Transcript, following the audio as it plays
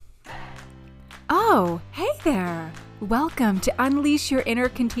Oh, hey there. Welcome to Unleash Your Inner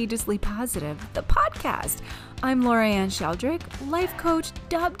Contagiously Positive, the podcast. I'm Laura-Ann Sheldrick, life coach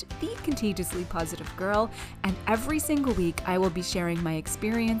dubbed the Contagiously Positive Girl, and every single week I will be sharing my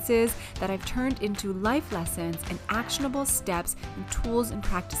experiences that I've turned into life lessons and actionable steps and tools and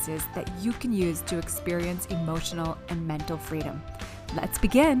practices that you can use to experience emotional and mental freedom. Let's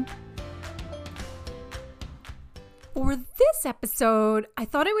begin. For this episode, I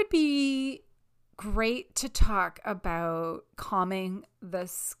thought it would be great to talk about calming the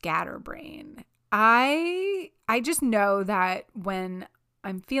scatterbrain. I just know that when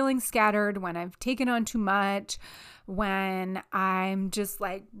I'm feeling scattered, when I've taken on too much, when I'm just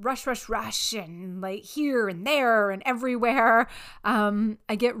like rush, and like here and there and everywhere,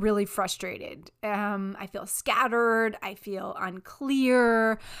 I get really frustrated. I feel scattered. I feel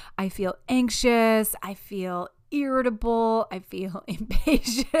unclear. I feel anxious. I feel irritable. I feel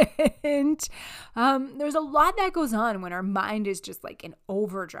impatient. There's a lot that goes on when our mind is just like in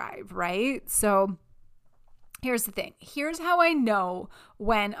overdrive, right? So here's the thing. Here's how I know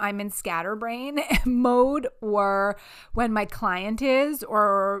when I'm in scatterbrain mode or when my client is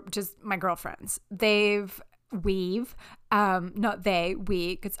or just my girlfriends. We,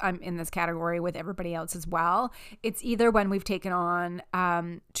 because I'm in this category with everybody else as well. It's either when we've taken on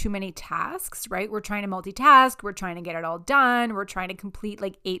too many tasks, right? We're trying to multitask. We're trying to get it all done. We're trying to complete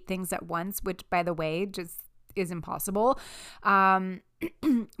like 8 things at once, which, by the way, just is impossible.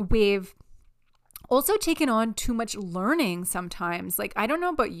 We've also taken on too much learning sometimes. Like, I don't know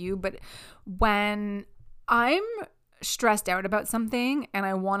about you, but when I'm stressed out about something and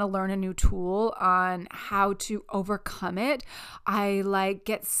I want to learn a new tool on how to overcome it, I like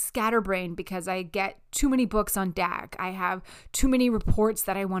get scatterbrained because I get too many books on deck. I have too many reports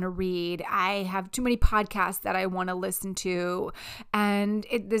that I want to read. I have too many podcasts that I want to listen to. And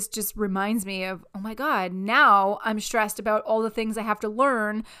this just reminds me of, oh my God, now I'm stressed about all the things I have to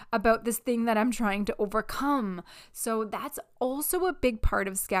learn about this thing that I'm trying to overcome. So that's also a big part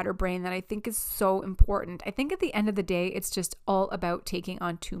of scatterbrain that I think is so important. I think at the end of the day, it's just all about taking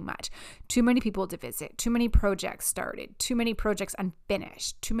on too much. Too many people to visit, too many projects started, too many projects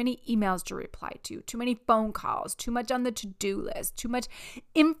unfinished, too many emails to reply to, too many phone calls, too much on the to-do list, too much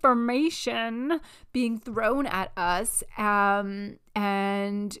information being thrown at us.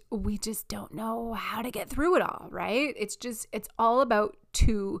 And we just don't know how to get through it all, right? It's all about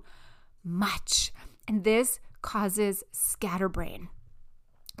too much. And this causes scatterbrain.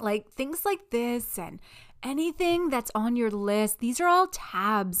 Like things like this and anything that's on your list, these are all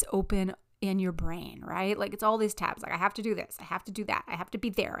tabs open in your brain, right? Like it's all these tabs. Like I have to do this. I have to do that. I have to be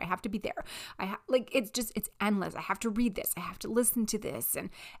there. I have to be there. It's endless. I have to read this. I have to listen to this. And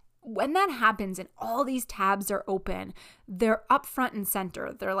when that happens and all these tabs are open, they're up front and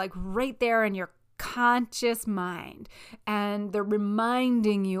center. They're like right there in your conscious mind, and they're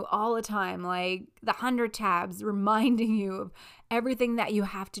reminding you all the time, like the 100 tabs reminding you of everything that you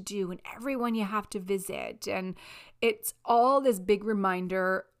have to do and everyone you have to visit. And it's all this big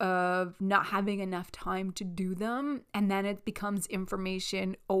reminder of not having enough time to do them. And then it becomes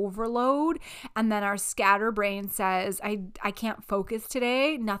information overload. And then our scatterbrain says, I can't focus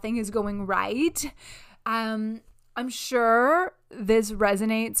today. Nothing is going right. I'm sure this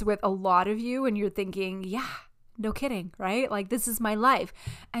resonates with a lot of you and you're thinking, yeah, no kidding, right? Like this is my life.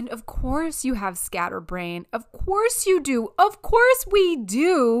 And of course you have scatterbrain. Of course you do. Of course we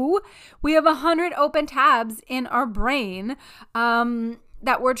do. We have 100 open tabs in our brain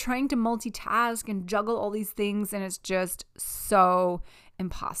that we're trying to multitask and juggle all these things, and it's just so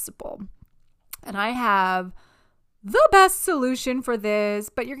impossible. And I have the best solution for this,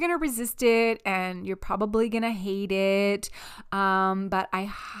 but you're going to resist it and you're probably going to hate it. But I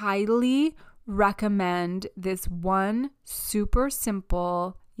highly recommend this one super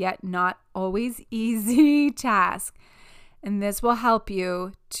simple, yet not always easy task. And this will help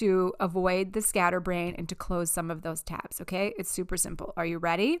you to avoid the scatterbrain and to close some of those tabs. Okay. It's super simple. Are you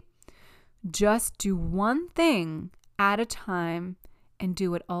ready? Just do one thing at a time and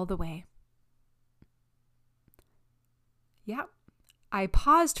do it all the way. Yep. I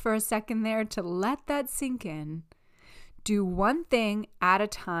paused for a second there to let that sink in. Do one thing at a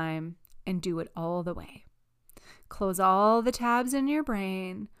time and do it all the way. Close all the tabs in your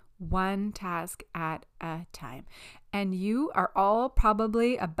brain, one task at a time. And you are all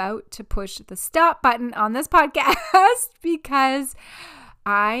probably about to push the stop button on this podcast because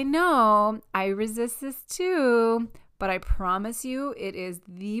I know I resist this too. But I promise you it is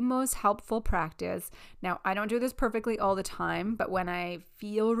the most helpful practice. Now, I don't do this perfectly all the time, but when I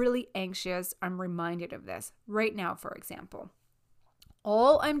feel really anxious, I'm reminded of this. Right now, for example,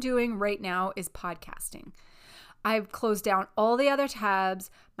 All I'm doing right now is podcasting. I've closed down all the other tabs.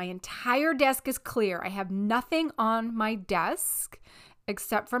 My entire desk is clear. I have nothing on my desk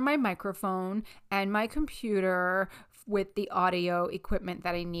except for my microphone and my computer with the audio equipment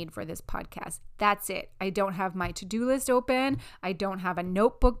that I need for this podcast. That's it. I don't have my to-do list open. I don't have a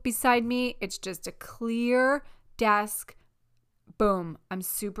notebook beside me. It's just a clear desk. Boom, I'm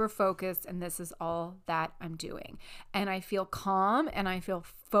super focused, and this is all that I'm doing. And I feel calm, and I feel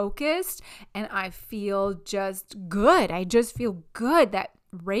focused, and I feel just good. I just feel good that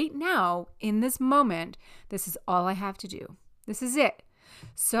right now, in this moment, this is all I have to do. This is it.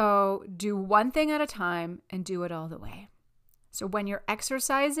 So do one thing at a time and do it all the way. So when you're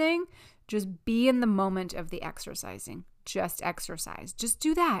exercising, just be in the moment of the exercising. Just exercise. Just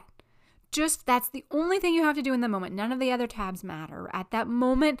do that. That's the only thing you have to do in the moment. None of the other tabs matter. At that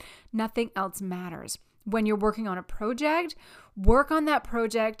moment, nothing else matters. When you're working on a project, work on that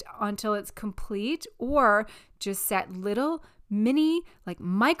project until it's complete, or just set little mini, like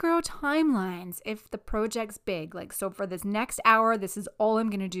micro timelines if the project's big. Like, so for this next hour, this is all I'm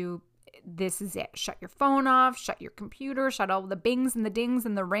going to do. This is it. Shut your phone off, shut your computer, shut all the bings and the dings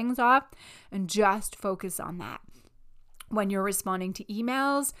and the rings off, and just focus on that. When you're responding to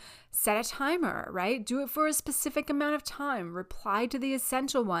emails, set a timer, right? Do it for a specific amount of time. Reply to the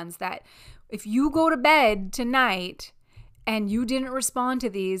essential ones that if you go to bed tonight and you didn't respond to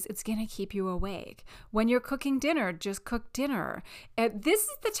these, it's going to keep you awake. When you're cooking dinner, just cook dinner. This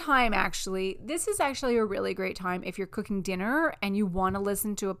is the time, actually. This is actually a really great time. If you're cooking dinner and you want to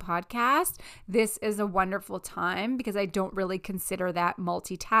listen to a podcast, this is a wonderful time because I don't really consider that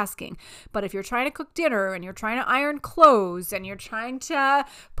multitasking. But if you're trying to cook dinner and you're trying to iron clothes and you're trying to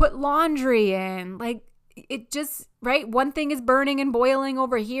put laundry in, like, it just, right? One thing is burning and boiling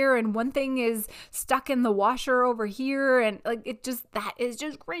over here and one thing is stuck in the washer over here. And like, that is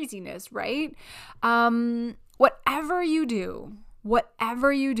just craziness, right? Whatever you do,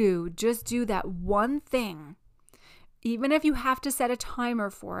 just do that one thing. Even if you have to set a timer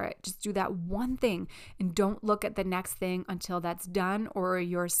for it, just do that one thing and don't look at the next thing until that's done or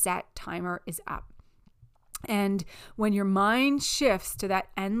your set timer is up. And when your mind shifts to that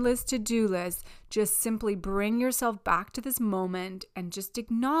endless to-do list, just simply bring yourself back to this moment and just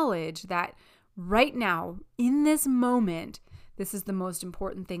acknowledge that right now, in this moment, this is the most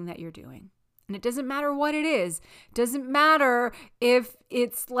important thing that you're doing. And it doesn't matter what it is. It doesn't matter if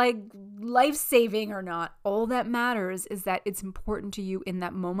it's like life-saving or not. All that matters is that it's important to you in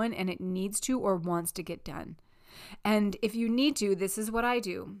that moment and it needs to or wants to get done. And if you need to, this is what I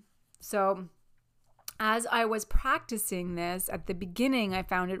do. So as I was practicing this at the beginning, I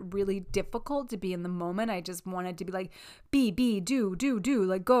found it really difficult to be in the moment. I just wanted to be like, do,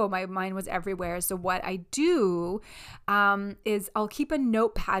 like go. My mind was everywhere. So what I do is I'll keep a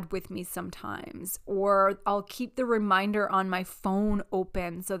notepad with me sometimes, or I'll keep the reminder on my phone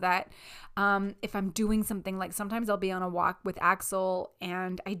open so that if I'm doing something, like sometimes I'll be on a walk with Axel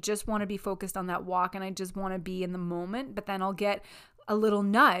and I just want to be focused on that walk and I just want to be in the moment, but then I'll get a little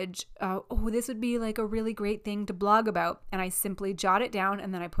nudge, this would be like a really great thing to blog about. And I simply jot it down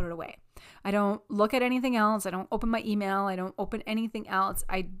and then I put it away. I don't look at anything else. I don't open my email. I don't open anything else.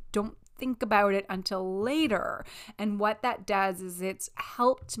 I don't think about it until later. And what that does is it's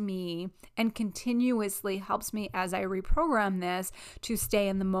helped me and continuously helps me as I reprogram this to stay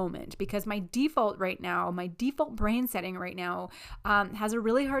in the moment, because my default brain setting right now has a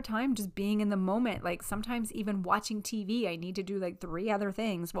really hard time just being in the moment. Like sometimes even watching TV, I need to do like 3 other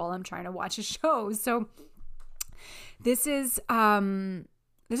things while I'm trying to watch a show. So this is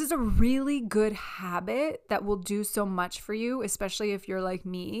a really good habit that will do so much for you, especially if you're like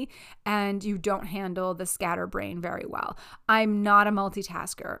me and you don't handle the scatterbrain very well. I'm not a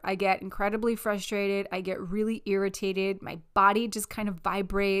multitasker. I get incredibly frustrated. I get really irritated. My body just kind of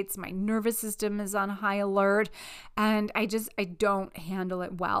vibrates. My nervous system is on high alert, and I don't handle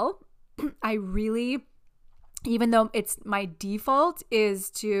it well. Even though it's my default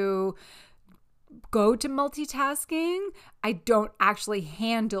is to go to multitasking, I don't actually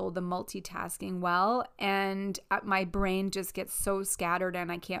handle the multitasking well, and my brain just gets so scattered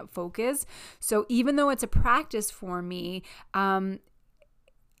and I can't focus. So even though it's a practice for me,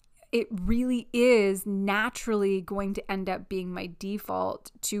 it really is naturally going to end up being my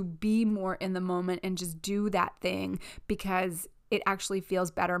default to be more in the moment and just do that thing, because it actually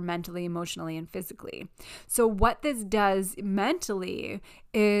feels better mentally, emotionally, and physically. So what this does mentally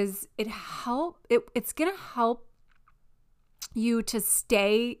is it's going to help you to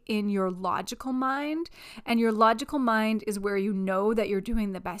stay in your logical mind. And your logical mind is where you know that you're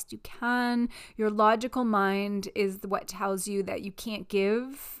doing the best you can. Your logical mind is what tells you that you can't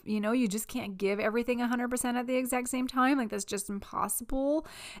give, you just can't give everything 100% at the exact same time. Like, that's just impossible.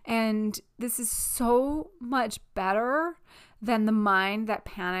 And this is so much better than the mind that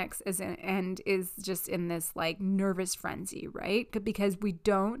panics and is just in this like nervous frenzy, right? Because we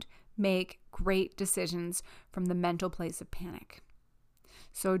don't make great decisions from the mental place of panic.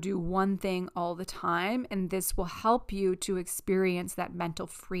 So do one thing all the time, and this will help you to experience that mental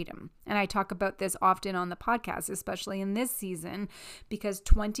freedom. And I talk about this often on the podcast, especially in this season, because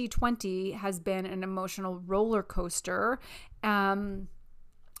 2020 has been an emotional roller coaster.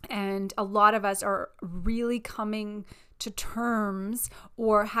 And a lot of us are really coming to terms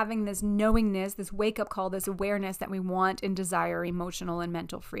or having this knowingness, this wake-up call, this awareness that we want and desire emotional and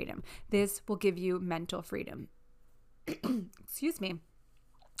mental freedom. This will give you mental freedom. Excuse me.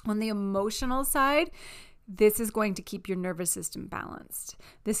 On the emotional side, this is going to keep your nervous system balanced.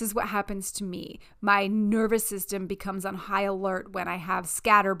 This is what happens to me. My nervous system becomes on high alert when I have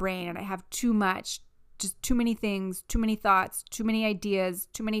scatterbrain and I have too many things, too many thoughts, too many ideas,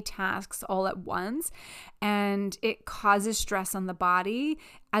 too many tasks all at once. And it causes stress on the body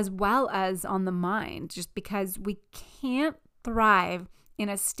as well as on the mind, just because we can't thrive in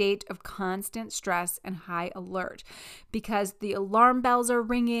a state of constant stress and high alert, because the alarm bells are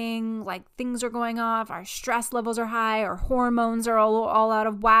ringing, like things are going off, our stress levels are high, our hormones are all out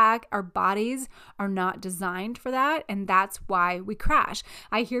of whack. Our bodies are not designed for that, and that's why we crash.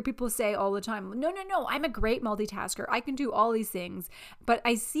 I hear people say all the time, no, I'm a great multitasker. I can do all these things. But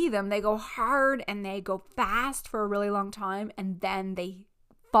I see them, they go hard and they go fast for a really long time, and then they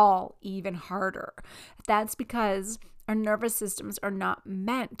fall even harder. That's because our nervous systems are not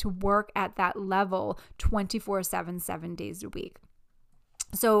meant to work at that level 24/7, 7 days a week.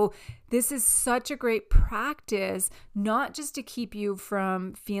 So this is such a great practice, not just to keep you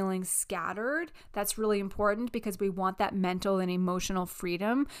from feeling scattered. That's really important because we want that mental and emotional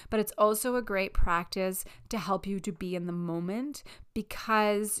freedom, but it's also a great practice to help you to be in the moment,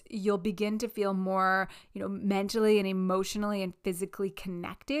 because you'll begin to feel more, mentally and emotionally and physically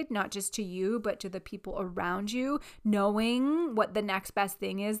connected, not just to you, but to the people around you, knowing what the next best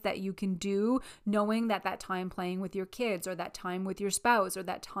thing is that you can do, knowing that time playing with your kids or that time with your spouse or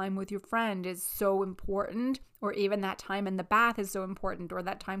that time with your friend is so important, or even that time in the bath is so important, or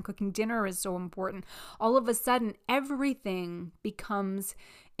that time cooking dinner is so important. All of a sudden, everything becomes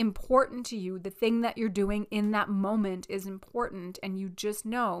important to you. The thing that you're doing in that moment is important, and you just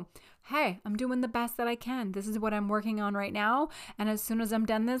know, hey, I'm doing the best that I can. This is what I'm working on right now, and as soon as I'm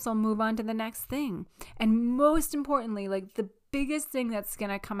done this, I'll move on to the next thing. And most importantly, like the biggest thing that's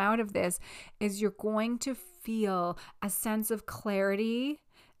going to come out of this is you're going to feel a sense of clarity.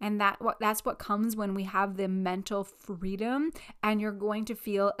 And that's what comes when we have the mental freedom, and you're going to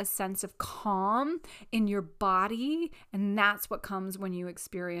feel a sense of calm in your body. And that's what comes when you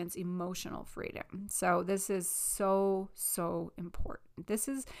experience emotional freedom. So this is so, so important. This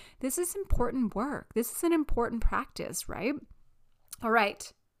is important work. This is an important practice, right? All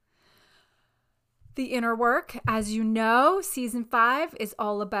right. The inner work, as you know, season 5 is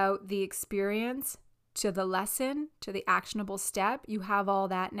all about the experience to the lesson, to the actionable step. You have all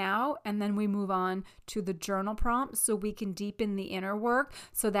that now. And then we move on to the journal prompts so we can deepen the inner work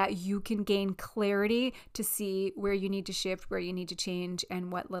so that you can gain clarity to see where you need to shift, where you need to change,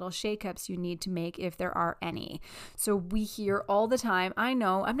 and what little shakeups you need to make if there are any. So we hear all the time, I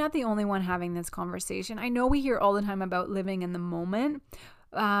know I'm not the only one having this conversation. I know we hear all the time about living in the moment.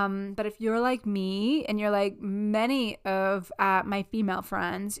 But if you're like me and you're like many of my female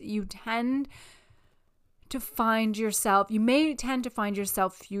friends, you may tend to find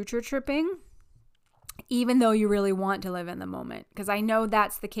yourself future tripping, even though you really want to live in the moment. Because I know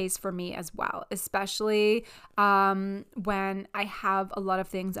that's the case for me as well, especially when I have a lot of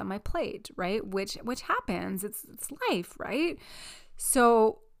things on my plate, right? Which happens. It's life, right?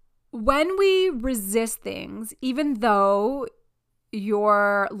 So when we resist things, even though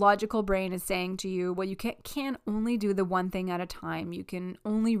your logical brain is saying to you, well, you can only do the one thing at a time. You can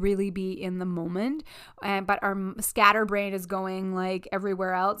only really be in the moment. But our scatterbrain is going like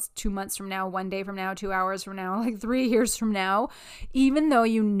everywhere else, 2 months from now, 1 day from now, 2 hours from now, like 3 years from now. Even though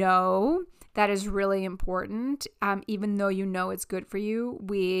you know that is really important, even though you know it's good for you,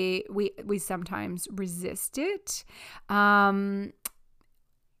 we sometimes resist it. And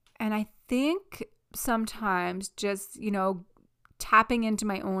I think sometimes just, tapping into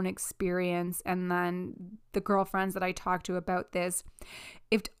my own experience and then the girlfriends that I talk to about this,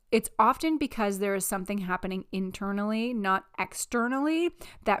 it's often because there is something happening internally, not externally,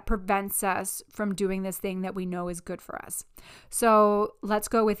 that prevents us from doing this thing that we know is good for us. So let's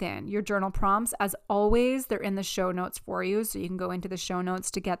go within. Your journal prompts, as always, they're in the show notes for you, so you can go into the show notes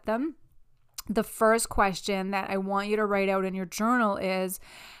to get them. The first question that I want you to write out in your journal is,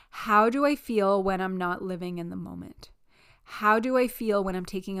 how do I feel when I'm not living in the moment? How do I feel when I'm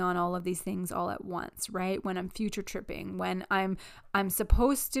taking on all of these things all at once, right? When I'm future tripping, when I'm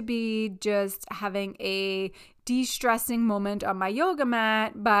supposed to be just having a de-stressing moment on my yoga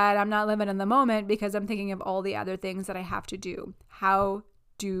mat, but I'm not living in the moment because I'm thinking of all the other things that I have to do. How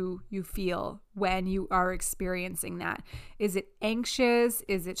do you feel when you are experiencing that? Is it anxious?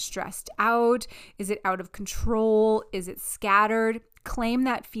 Is it stressed out? Is it out of control? Is it scattered? Claim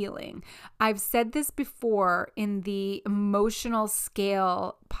that feeling. I've said this before in the Emotional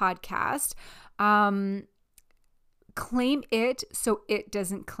Scale podcast. Claim it so it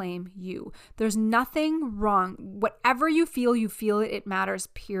doesn't claim you. There's nothing wrong. Whatever you feel it. It matters,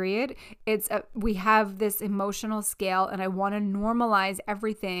 period. We have this emotional scale, and I want to normalize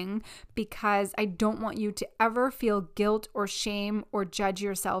everything because I don't want you to ever feel guilt or shame or judge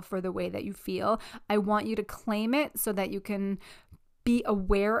yourself for the way that you feel. I want you to claim it so that you can be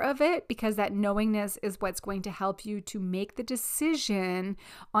aware of it, because that knowingness is what's going to help you to make the decision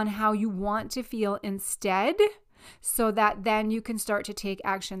on how you want to feel instead, so that then you can start to take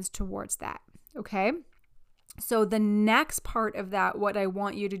actions towards that. Okay? So the next part of that, what I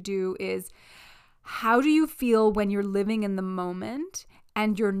want you to do is, how do you feel when you're living in the moment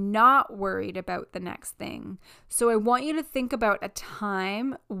and you're not worried about the next thing? So I want you to think about a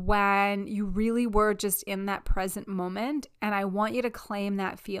time when you really were just in that present moment, and I want you to claim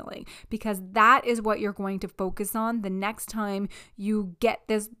that feeling, because that is what you're going to focus on the next time you get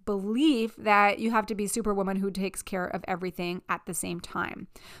this belief that you have to be Superwoman who takes care of everything at the same time.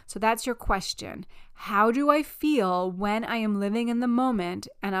 So that's your question. How do I feel when I am living in the moment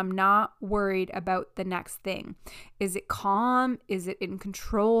and I'm not worried about the next thing? Is it calm? Is it in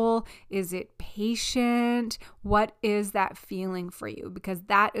control? Is it patient? What is that feeling for you? Because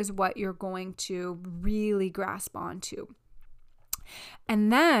that is what you're going to really grasp onto.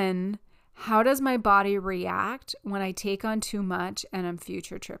 And then, how does my body react when I take on too much and I'm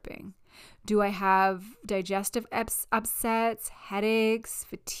future tripping? Do I have digestive upsets, headaches,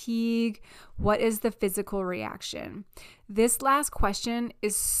 fatigue? What is the physical reaction? This last question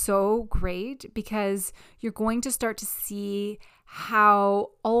is so great because you're going to start to see how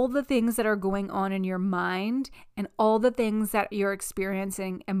all the things that are going on in your mind and all the things that you're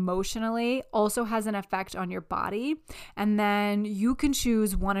experiencing emotionally also has an effect on your body. And then you can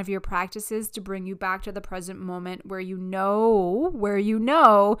choose one of your practices to bring you back to the present moment where you know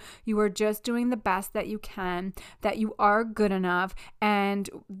you are just doing the best that you can, that you are good enough, and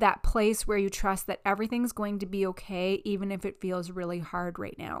that place where you trust that everything's going to be okay, even if it feels really hard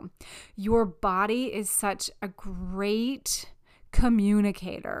right now. Your body is such a great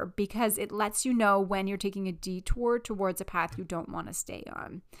communicator because it lets you know when you're taking a detour towards a path you don't want to stay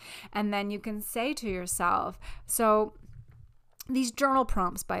on. And then you can say to yourself, so these journal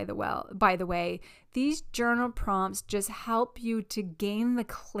prompts, by the way, these journal prompts just help you to gain the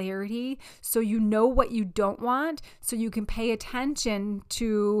clarity so you know what you don't want, so you can pay attention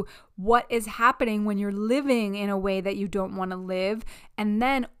to what is happening when you're living in a way that you don't want to live, and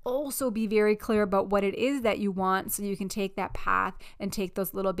then also be very clear about what it is that you want so you can take that path and take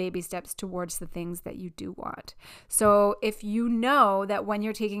those little baby steps towards the things that you do want. So if you know that when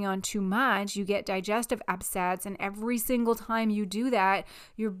you're taking on too much, you get digestive upsets, and every single time you do that,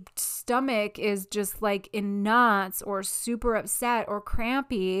 your stomach is just like in knots or super upset or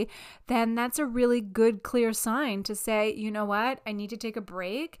crampy, then that's a really good, clear sign to say, you know what? I need to take a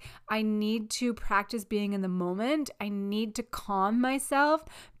break. I need to practice being in the moment. I need to calm myself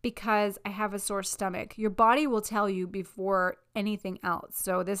because I have a sore stomach. Your body will tell you before anything else.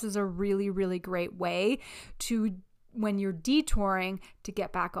 So this is a really, really great way to, when you're detouring, to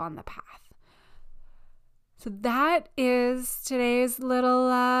get back on the path. So that is today's little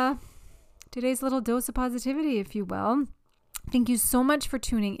dose of positivity, if you will. Thank you so much for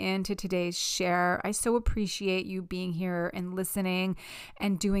tuning in to today's share. I so appreciate you being here and listening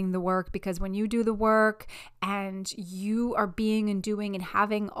and doing the work, because when you do the work and you are being and doing and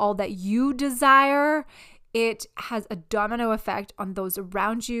having all that you desire, it has a domino effect on those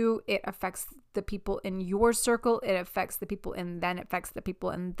around you. It affects the people in your circle. It affects the people then it affects the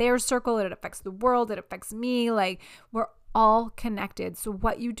people in their circle. It affects the world. It affects me. Like, we're all connected. So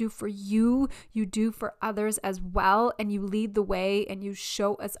what you do for you, you do for others as well, and you lead the way and you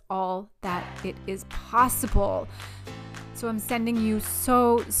show us all that it is possible. So I'm sending you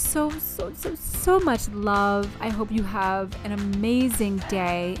so much love. I hope you have an amazing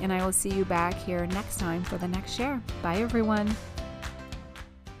day, and I will see you back here next time for the next share. Bye, everyone.